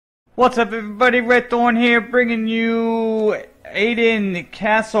What's up, everybody? Red Thorn here, bringing you Aden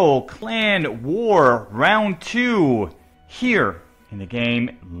Castle Clan War Round 2 here in the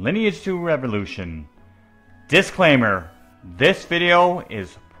game Lineage 2 Revolution. Disclaimer, this video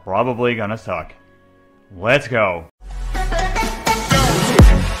is probably gonna suck. Let's go.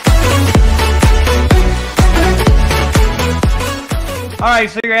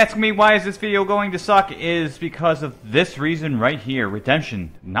 Alright, so you're asking me why is this video going to suck? Is because of this reason right here.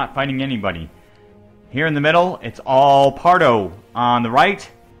 Redemption. Not fighting anybody. Here in the middle, it's all Pardo. On the right,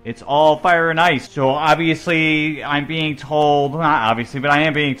 it's all Fire and Ice. So obviously, I'm being told, not obviously, but I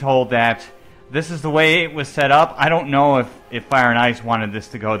am being told that this is the way it was set up. I don't know if Fire and Ice wanted this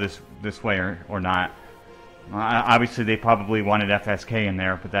to go this way or not. Obviously, they probably wanted FSK in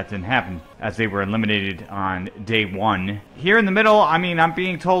there, but that didn't happen, as they were eliminated on day 1. Here in the middle, I mean, I'm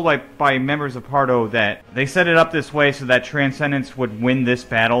being told by members of Pardo that they set it up this way so that Transcendence would win this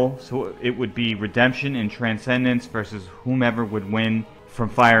battle, so it would be Redemption and Transcendence versus whomever would win from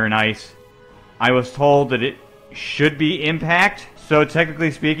Fire and Ice. I was told that it should be Impact, so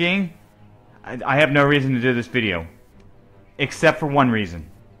technically speaking, I have no reason to do this video, except for one reason,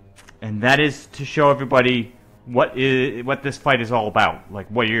 and that is to show everybody what this fight is all about, like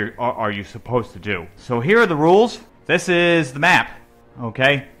what are you supposed to do. So here are the rules. This is the map,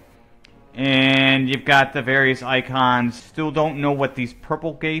 okay? And you've got the various icons. Still don't know what these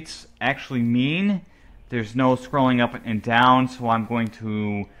purple gates actually mean. There's no scrolling up and down, so I'm going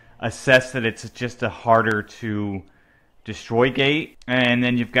to assess that it's just a harder to destroy gate. And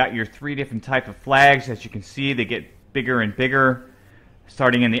then you've got your 3 different types of flags. As you can see, they get bigger and bigger.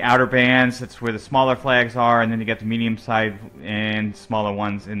 Starting in the outer bands, that's where the smaller flags are, and then you got the medium side and smaller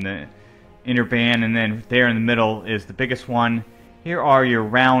ones in the inner band, and then there in the middle is the biggest one. Here are your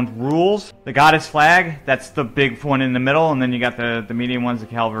round rules. The goddess flag, that's the big one in the middle, and then you got the medium ones, the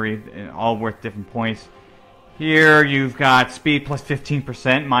cavalry, all worth different points. Here you've got speed plus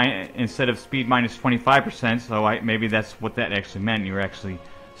 15% instead of speed minus 25%, so maybe that's what that actually meant. You were actually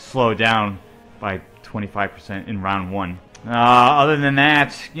slowed down by 25% in round 1. Other than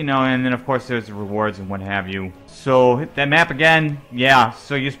that, you know, and then of course there's the rewards and what have you. So that map again, yeah,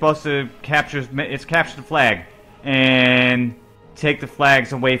 so you're supposed to capture the flag and take the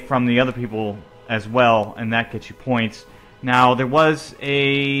flags away from the other people as well, and that gets you points. Now there was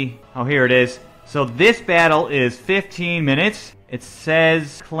oh, here it is. So this battle is 15 minutes. It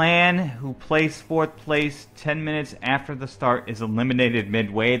says clan who placed 4th place 10 minutes after the start is eliminated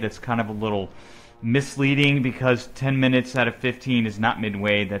midway. That's kind of a little misleading because 10 minutes out of 15 is not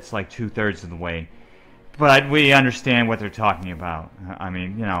midway. That's like 2/3 of the way. But we understand what they're talking about. I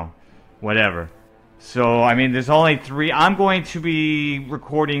mean, you know, whatever. So, I mean, there's only 3. I'm going to be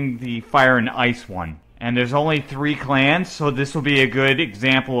recording the Fire and Ice one. And there's only 3 clans, so this will be a good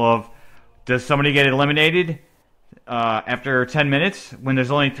example of, does somebody get eliminated after 10 minutes when there's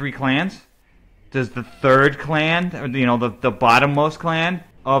only 3 clans? Does the 3rd clan, or, you know, the bottommost clan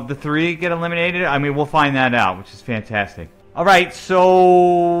of the 3 get eliminated? I mean, we'll find that out, which is fantastic. Alright,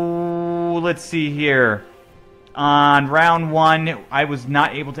 so let's see here. On round 1, I was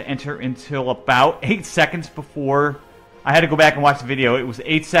not able to enter until about 8 seconds before. I had to go back and watch the video. It was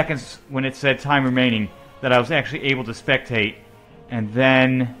 8 seconds when it said time remaining that I was actually able to spectate. And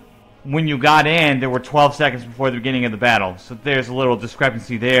then when you got in, there were 12 seconds before the beginning of the battle. So there's a little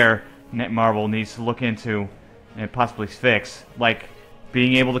discrepancy there Netmarble needs to look into and possibly fix. Like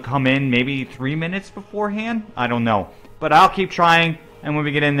being able to come in maybe 3 minutes beforehand? I don't know. But I'll keep trying, and when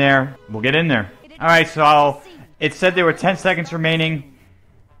we get in there, we'll get in there. Alright, so it said there were 10 seconds remaining,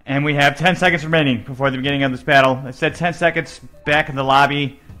 and we have 10 seconds remaining before the beginning of this battle. It said 10 seconds back in the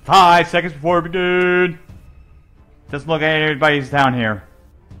lobby, 5 seconds before we begin. Doesn't look like anybody's down here.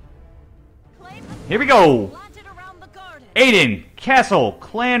 Here we go! Aden Castle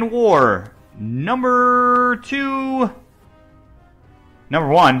Clan War, number 2. Number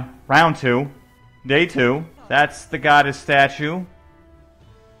 1, round 2, day 2. That's the goddess statue,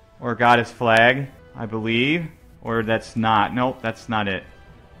 or goddess flag, I believe. Or that's not. Nope, that's not it.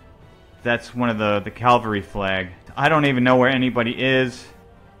 That's one of the cavalry flag. I don't even know where anybody is.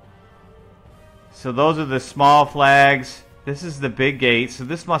 So those are the small flags. This is the big gate, so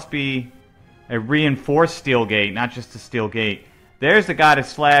this must be a reinforced steel gate, not just a steel gate. There's the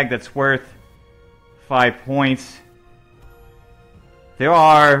goddess flag that's worth 5 points. There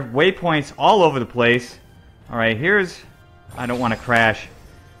are waypoints all over the place. Alright, here's... I don't want to crash.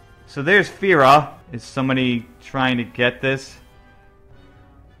 So there's FIRA. Is somebody trying to get this?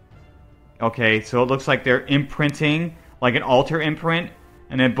 Okay, so it looks like they're imprinting, like an altar imprint,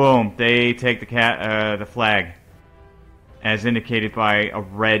 and then boom, they take the flag, as indicated by a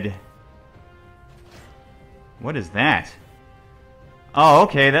red What is that? Oh,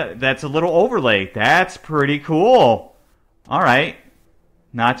 okay, that's a little overlay. That's pretty cool. Alright.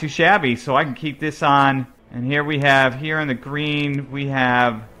 Not too shabby, so I can keep this on. And here we have, here in the green, we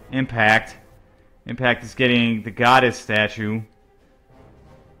have Impact. Impact is getting the goddess statue.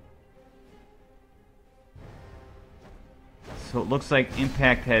 So it looks like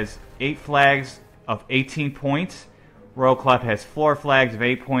Impact has 8 flags of 18 points. RoyalClub has 4 flags of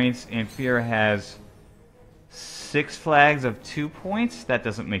 8 points. And FIRA has 6 flags of 2 points? That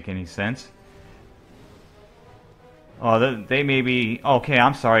doesn't make any sense. Oh, they may be... Okay,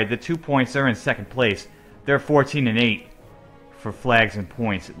 I'm sorry. The 2 points, they're in second place. They're 14 and 8 for flags and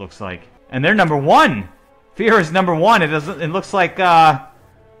points, it looks like. And they're number 1! FIRA is number 1. It looks like...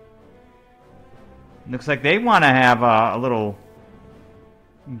 looks like they want to have a little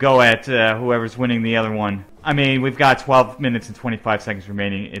go at whoever's winning the other one. I mean, we've got 12 minutes and 25 seconds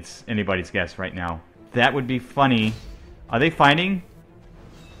remaining. It's anybody's guess right now. That would be funny. Are they fighting?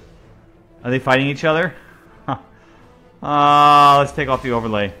 Are they fighting each other? Let's take off the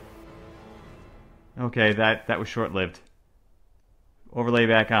overlay. Okay, that was short-lived. Overlay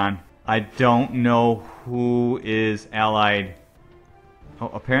back on. I don't know who is allied. Oh,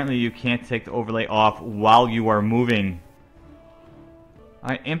 apparently you can't take the overlay off while you are moving.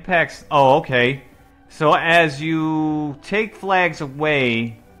 Impacts... Oh, okay. So as you take flags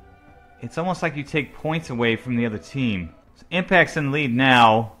away, it's almost like you take points away from the other team. So Impact's in the lead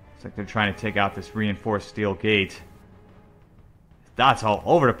now. It's like they're trying to take out this reinforced steel gate. Dots all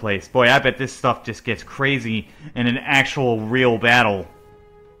over the place. Boy, I bet this stuff just gets crazy in an actual real battle.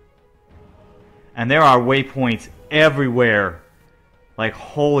 And there are waypoints everywhere. Like,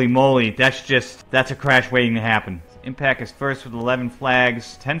 holy moly, that's a crash waiting to happen. Impact is first with 11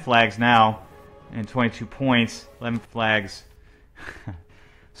 flags, 10 flags now, and 22 points. 11 flags.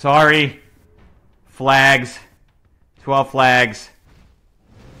 Sorry. Flags. 12 flags.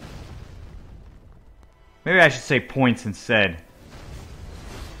 Maybe I should say points instead.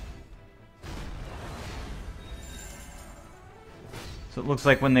 So it looks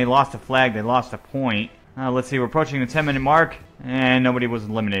like when they lost a flag, they lost a point. Let's see, we're approaching the 10-minute mark, and nobody was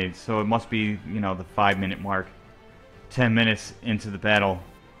eliminated. So it must be, you know, the 5-minute mark. 10 minutes into the battle.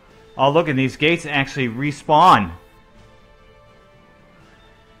 Oh, look, and these gates actually respawn.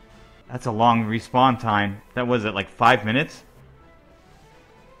 That's a long respawn time. That was it, like 5 minutes?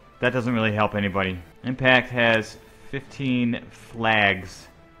 That doesn't really help anybody. Impact has 15 flags.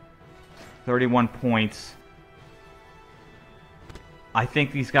 31 points. I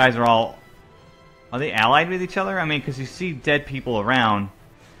think these guys are all... Are they allied with each other? I mean, because you see dead people around.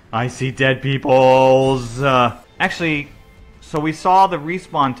 I see dead peoples. Actually, so we saw the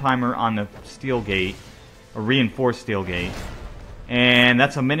respawn timer on the steel gate. A reinforced steel gate. And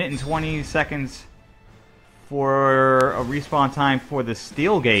that's 1 minute and 20 seconds for a respawn time for the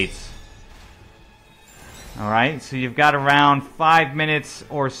steel gates. Alright, so you've got around 5 minutes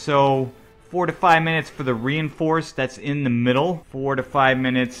or so. 4 to 5 minutes for the reinforced, that's in the middle. 4 to 5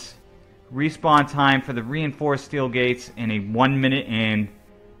 minutes respawn time for the reinforced steel gates, and a 1 minute and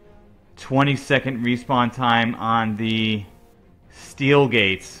 20 second respawn time on the steel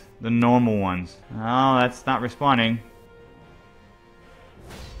gates, the normal ones. Oh, that's not respawning.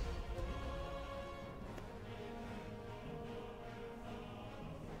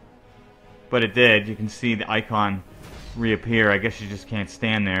 But it did. You can see the icon reappear. I guess you just can't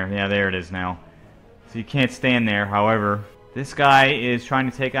stand there. Yeah, there it is now. So you can't stand there. However, this guy is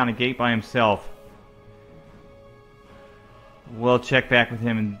trying to take on a gate by himself. We'll check back with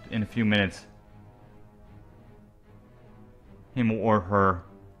him in a few minutes. Him or her.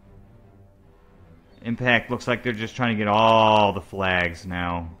 Impact looks like they're just trying to get all the flags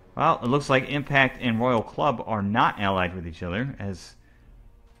now. Well, it looks like Impact and RoyalClub are not allied with each other, as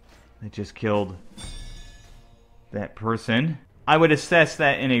they just killed that person. I would assess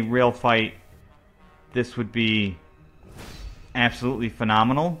that in a real fight, this would be absolutely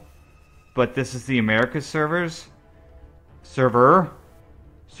phenomenal. But this is the Americas servers. Servers.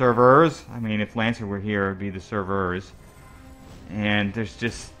 I mean, if Lancer were here, it would be the servers. And there's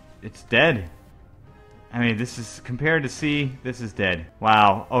just... it's dead. I mean, this is... compared to C, this is dead.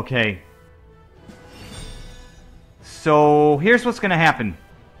 Wow, okay. So, here's what's going to happen.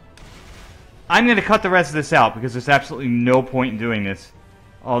 I'm going to cut the rest of this out because there's absolutely no point in doing this.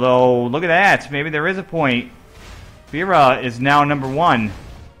 Although, look at that. Maybe there is a point. FIRA is now number 1.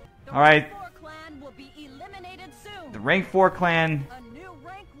 Alright. The rank 4 clan... A new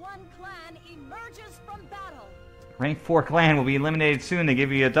rank 1 clan emerges from battle. Rank 4 clan will be eliminated soon. They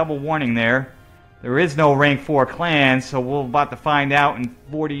give you a double warning there. There is no rank 4 clan, so we're about to find out in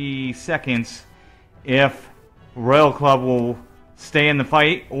 40 seconds if RoyalClub will stay in the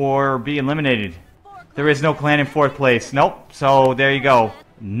fight or be eliminated. There is no clan in 4th place. Nope. So there you go.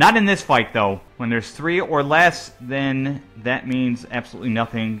 Not in this fight, though. When there's 3 or less, then that means absolutely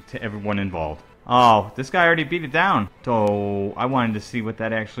nothing to everyone involved. Oh, this guy already beat it down. So I wanted to see what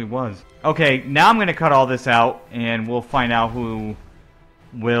that actually was. Okay, now I'm going to cut all this out, and we'll find out who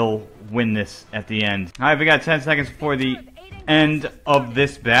will win this at the end. Alright, we got 10 seconds before the end of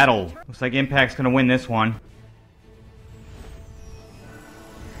this battle. Looks like Impact's going to win this one.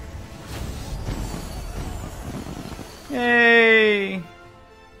 Yay!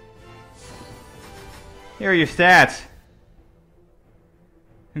 Here are your stats.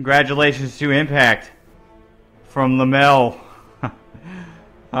 Congratulations to Impact from Lamel.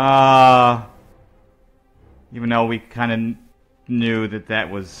 Even though we kind of knew that that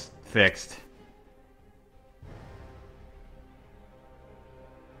was fixed.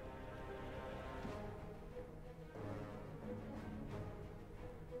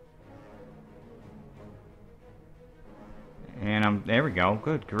 And there we go.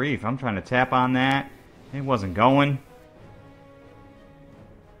 Good grief. I'm trying to tap on that. It wasn't going.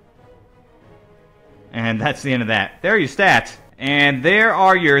 And that's the end of that. There are your stats. And there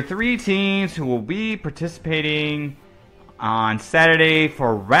are your 3 teams who will be participating on Saturday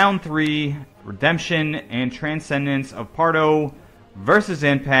for Round 3, Redemption and Transcendence of Pardo versus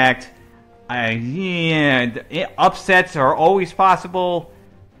Impact. Yeah, upsets are always possible,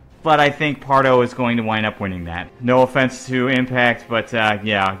 but I think Pardo is going to wind up winning that. No offense to Impact, but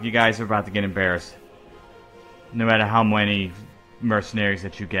yeah, you guys are about to get embarrassed. No matter how many mercenaries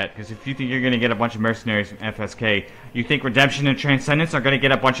that you get, because if you think you're going to get a bunch of mercenaries from FSK, you think Redemption and Transcendence are going to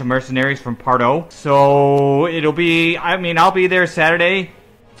get a bunch of mercenaries from Pardo. So it'll be, I mean, I'll be there Saturday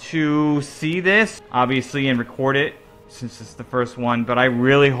to see this, obviously, and record it since it's the first one, but I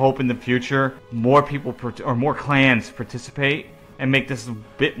really hope in the future more people or more clans participate and make this a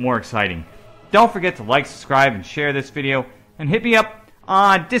bit more exciting. Don't forget to like, subscribe, and share this video, and hit me up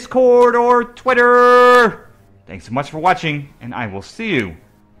on Discord or Twitter. Thanks so much for watching, and I will see you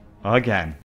again.